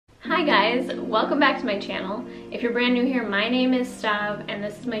Hi guys, welcome back to my channel. If you're brand new here, my name is Stav and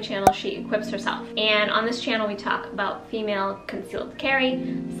this is my channel, She Equips Herself. And on this channel we talk about female concealed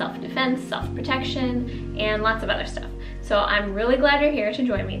carry, self-defense, self-protection, and lots of other stuff. So I'm really glad you're here to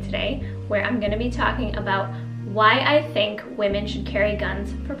join me today, where I'm going to be talking about why I think women should carry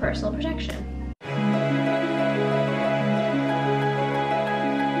guns for personal protection.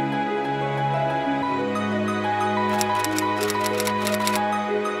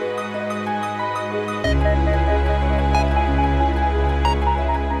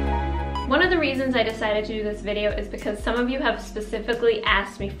 One of the reasons I decided to do this video is because some of you have specifically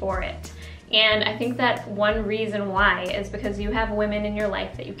asked me for it. And I think that one reason why is because you have women in your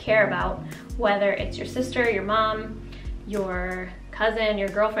life that you care about, whether it's your sister, your mom, your cousin, your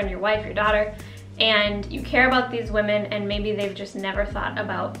girlfriend, your wife, your daughter, and you care about these women and maybe they've just never thought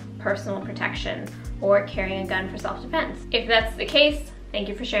about personal protection or carrying a gun for self-defense. If that's the case, thank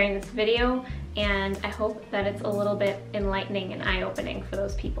you for sharing this video, and I hope that it's a little bit enlightening and eye-opening for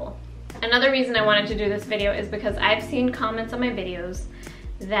those people. Another reason I wanted to do this video is because I've seen comments on my videos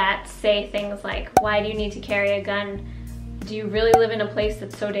that say things like, why do you need to carry a gun? Do you really live in a place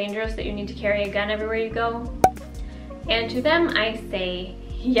that's so dangerous that you need to carry a gun everywhere you go? And to them I say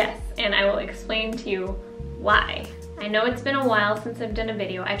yes, and I will explain to you why. I know it's been a while since I've done a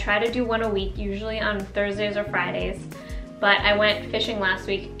video. I try to do one a week, usually on Thursdays or Fridays, but I went fishing last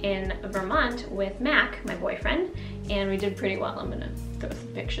week in Vermont with Mac, my boyfriend, and we did pretty well. I'm gonna throw some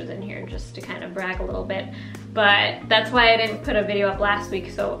pictures in here just to kind of brag a little bit, but that's why I didn't put a video up last week,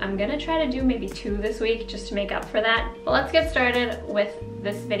 so I'm gonna try to do maybe 2 this week just to make up for that. But let's get started with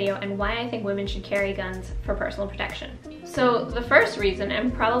this video and why I think women should carry guns for personal protection. So the first reason,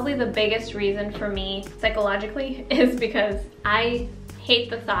 and probably the biggest reason for me psychologically, is because I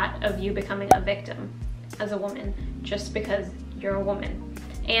hate the thought of you becoming a victim as a woman just because you're a woman.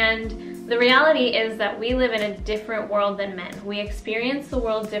 And the reality is that we live in a different world than men. We experience the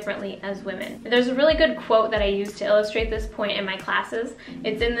world differently as women. There's a really good quote that I use to illustrate this point in my classes.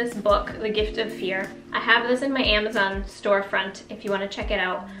 It's in this book, The Gift of Fear. I have this in my Amazon storefront if you want to check it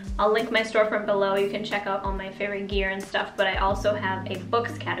out. I'll link my storefront below. You can check out all my favorite gear and stuff, but I also have a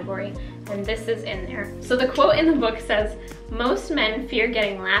books category, and this is in there. So the quote in the book says, "Most men fear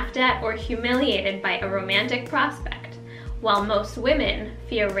getting laughed at or humiliated by a romantic prospect, while most women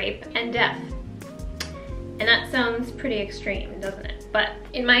fear rape and death." And that sounds pretty extreme, doesn't it? But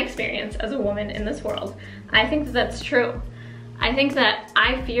in my experience as a woman in this world, I think that that's true. I think that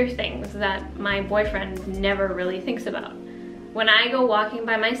I fear things that my boyfriend never really thinks about. When I go walking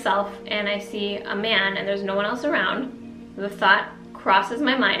by myself and I see a man and there's no one else around, the thought crosses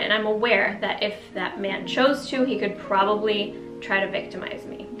my mind, and I'm aware that if that man chose to, he could probably try to victimize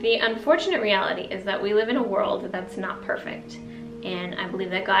me. The unfortunate reality is that we live in a world that's not perfect. And I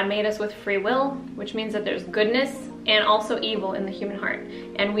believe that God made us with free will, which means that there's goodness and also evil in the human heart.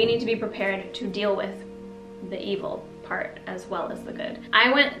 And we need to be prepared to deal with the evil part as well as the good.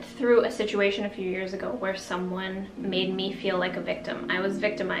 I went through a situation a few years ago where someone made me feel like a victim. I was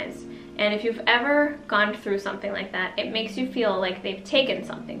victimized. And if you've ever gone through something like that, it makes you feel like they've taken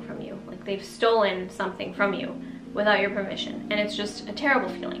something from you, like they've stolen something from you without your permission. And it's just a terrible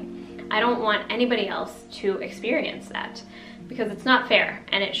feeling. I don't want anybody else to experience that because it's not fair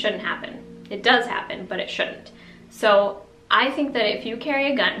and it shouldn't happen. It does happen, but it shouldn't. So I think that if you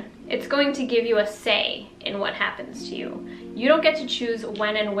carry a gun, it's going to give you a say in what happens to you. You don't get to choose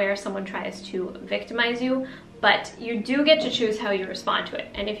when and where someone tries to victimize you, but you do get to choose how you respond to it.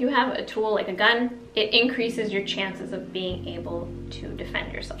 And if you have a tool like a gun, it increases your chances of being able to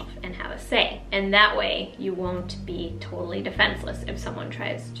defend yourself and have a say. And that way you won't be totally defenseless if someone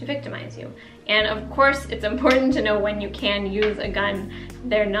tries to victimize you. And of course, it's important to know when you can use a gun.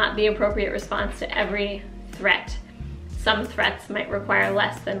 They're not the appropriate response to every threat. Some threats might require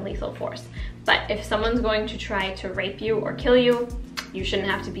less than lethal force. But if someone's going to try to rape you or kill you, you shouldn't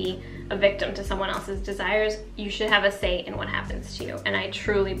have to be a victim to someone else's desires. You should have a say in what happens to you, and I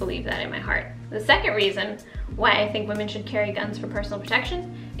truly believe that in my heart. The second reason why I think women should carry guns for personal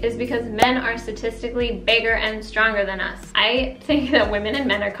protection is because men are statistically bigger and stronger than us. I think that women and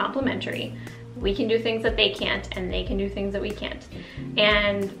men are complementary. We can do things that they can't, and they can do things that we can't.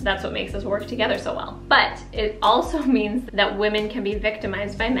 And that's what makes us work together so well. But it also means that women can be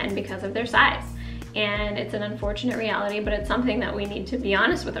victimized by men because of their size. And it's an unfortunate reality, but it's something that we need to be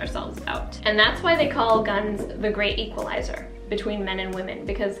honest with ourselves about. And that's why they call guns the great equalizer between men and women,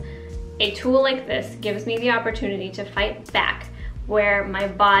 because a tool like this gives me the opportunity to fight back where my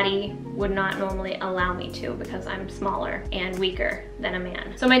body would not normally allow me to because I'm smaller and weaker than a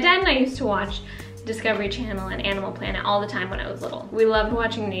man. So my dad and I used to watch Discovery Channel and Animal Planet all the time when I was little. We loved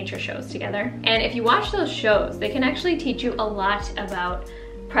watching nature shows together. And if you watch those shows, they can actually teach you a lot about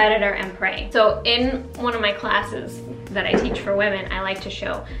predator and prey. So in one of my classes that I teach for women, I like to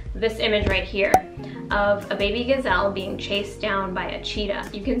show this image right here of a baby gazelle being chased down by a cheetah.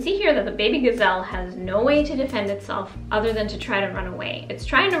 You can see here that the baby gazelle has no way to defend itself other than to try to run away. It's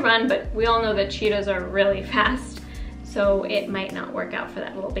trying to run, but we all know that cheetahs are really fast, so it might not work out for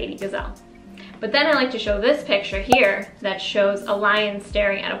that little baby gazelle. But then I like to show this picture here that shows a lion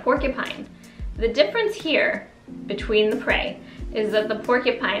staring at a porcupine. The difference here between the prey is that the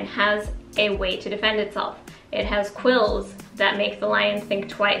porcupine has a way to defend itself. It has quills that make the lion think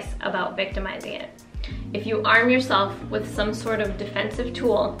twice about victimizing it. If you arm yourself with some sort of defensive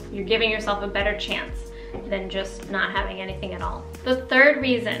tool, you're giving yourself a better chance than just not having anything at all. The third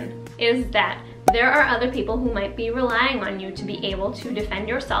reason is that there are other people who might be relying on you to be able to defend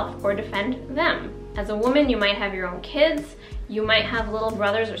yourself or defend them. As a woman, you might have your own kids, you might have little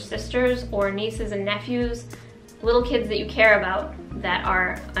brothers or sisters or nieces and nephews, little kids that you care about that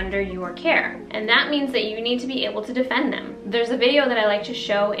are under your care. And that means that you need to be able to defend them. There's a video that I like to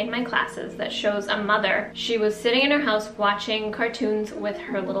show in my classes that shows a mother. She was sitting in her house watching cartoons with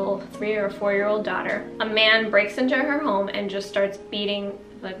her little 3 or 4-year-old daughter. A man breaks into her home and just starts beating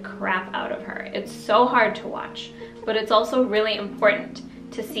the crap out of her. It's so hard to watch, but it's also really important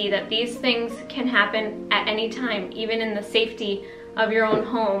to see that these things can happen at any time, even in the safety of your own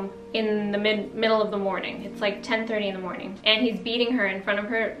home in the middle of the morning. It's like 10:30 in the morning. And he's beating her in front of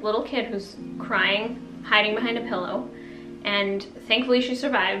her little kid who's crying, hiding behind a pillow. And thankfully she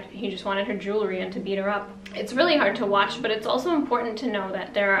survived. He just wanted her jewelry and to beat her up. It's really hard to watch, but it's also important to know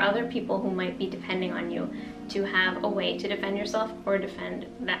that there are other people who might be depending on you to have a way to defend yourself or defend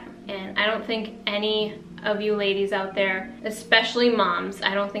them. And I don't think any of you ladies out there, especially moms,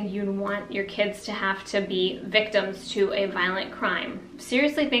 I don't think you'd want your kids to have to be victims to a violent crime.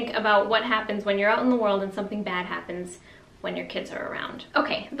 Seriously think about what happens when you're out in the world and something bad happens when your kids are around.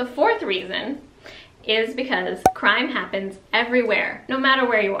 Okay, the fourth reason is because crime happens everywhere, no matter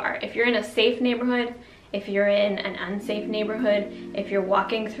where you are. If you're in a safe neighborhood, if you're in an unsafe neighborhood, if you're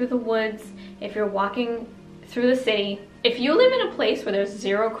walking through the woods, if you're walking through the city, if you live in a place where there's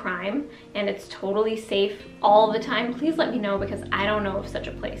zero crime and it's totally safe all the time, please let me know, because I don't know of such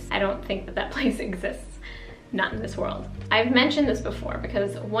a place. I don't think that that place exists. Not in this world. I've mentioned this before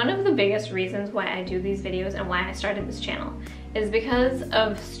because one of the biggest reasons why I do these videos and why I started this channel is because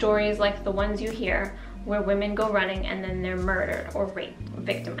of stories like the ones you hear where women go running and then they're murdered or raped or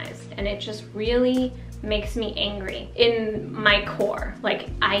victimized. And it just really makes me angry in my core. Like,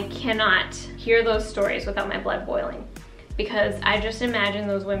 I cannot hear those stories without my blood boiling, because I just imagine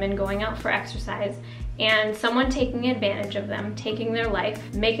those women going out for exercise and someone taking advantage of them, taking their life,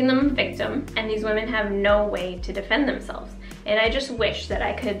 making them a victim, and these women have no way to defend themselves. And I just wish that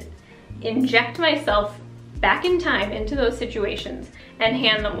I could inject myself back in time into those situations and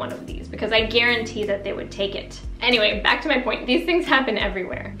hand them one of these, because I guarantee that they would take it. Anyway, back to my point. These things happen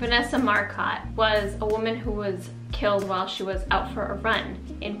everywhere. Vanessa Marcotte was a woman who was killed while she was out for a run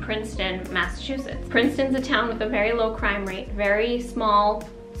in Princeton, Massachusetts. Princeton's a town with a very low crime rate, very small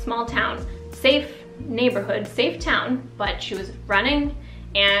town, safe neighborhood, safe town, but she was running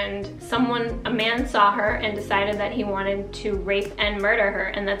and a man saw her and decided that he wanted to rape and murder her,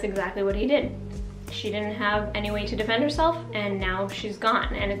 and that's exactly what he did. She didn't have any way to defend herself, and now she's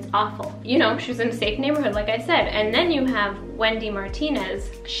gone, and it's awful. You know, she was in a safe neighborhood, like I said. And then you have Wendy Martinez.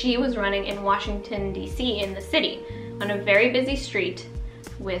 She was running in Washington, D.C. in the city on a very busy street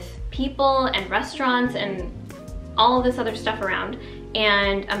with people and restaurants and all of this other stuff around,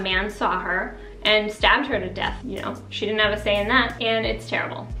 and a man saw her and stabbed her to death. You know, she didn't have a say in that, and it's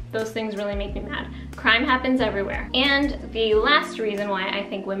terrible. Those things really make me mad. Crime happens everywhere. And the last reason why I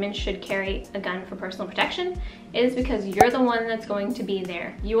think women should carry a gun for personal protection is because you're the one that's going to be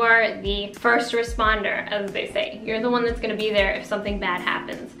there. You are the first responder, as they say. You're the one that's gonna be there if something bad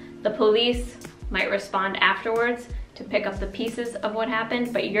happens. The police might respond afterwards to pick up the pieces of what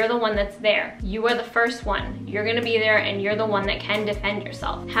happened, but you're the one that's there. You are the first one. You're gonna be there, and you're the one that can defend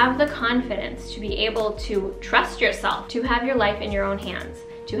yourself. Have the confidence to be able to trust yourself, to have your life in your own hands,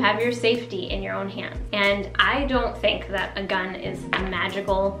 to have your safety in your own hands. And I don't think that a gun is a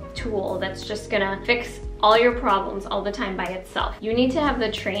magical tool that's just gonna fix all your problems all the time by itself. You need to have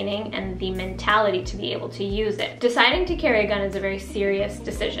the training and the mentality to be able to use it. Deciding to carry a gun is a very serious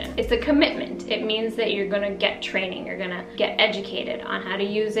decision. It's a commitment. It means that you're gonna get training, you're gonna get educated on how to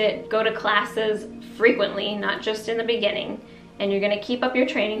use it, go to classes frequently, not just in the beginning, and you're gonna keep up your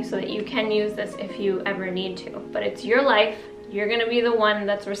training so that you can use this if you ever need to. But it's your life, you're gonna be the one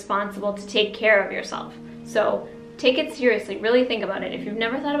that's responsible to take care of yourself. So take it seriously, really think about it. If you've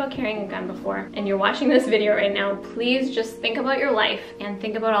never thought about carrying a gun before and you're watching this video right now, please just think about your life and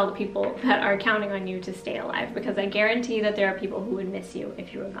think about all the people that are counting on you to stay alive, because I guarantee that there are people who would miss you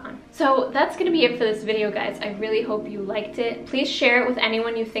if you were gone. So that's gonna be it for this video, guys. I really hope you liked it. Please share it with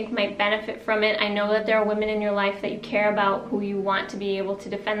anyone you think might benefit from it. I know that there are women in your life that you care about who you want to be able to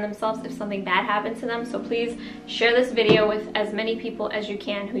defend themselves if something bad happens to them. So please share this video with as many people as you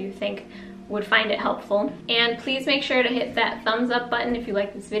can who you think would find it helpful. And please make sure to hit that thumbs up button if you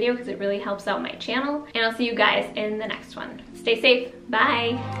like this video, because it really helps out my channel. And I'll see you guys in the next one. Stay safe.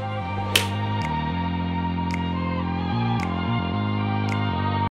 Bye.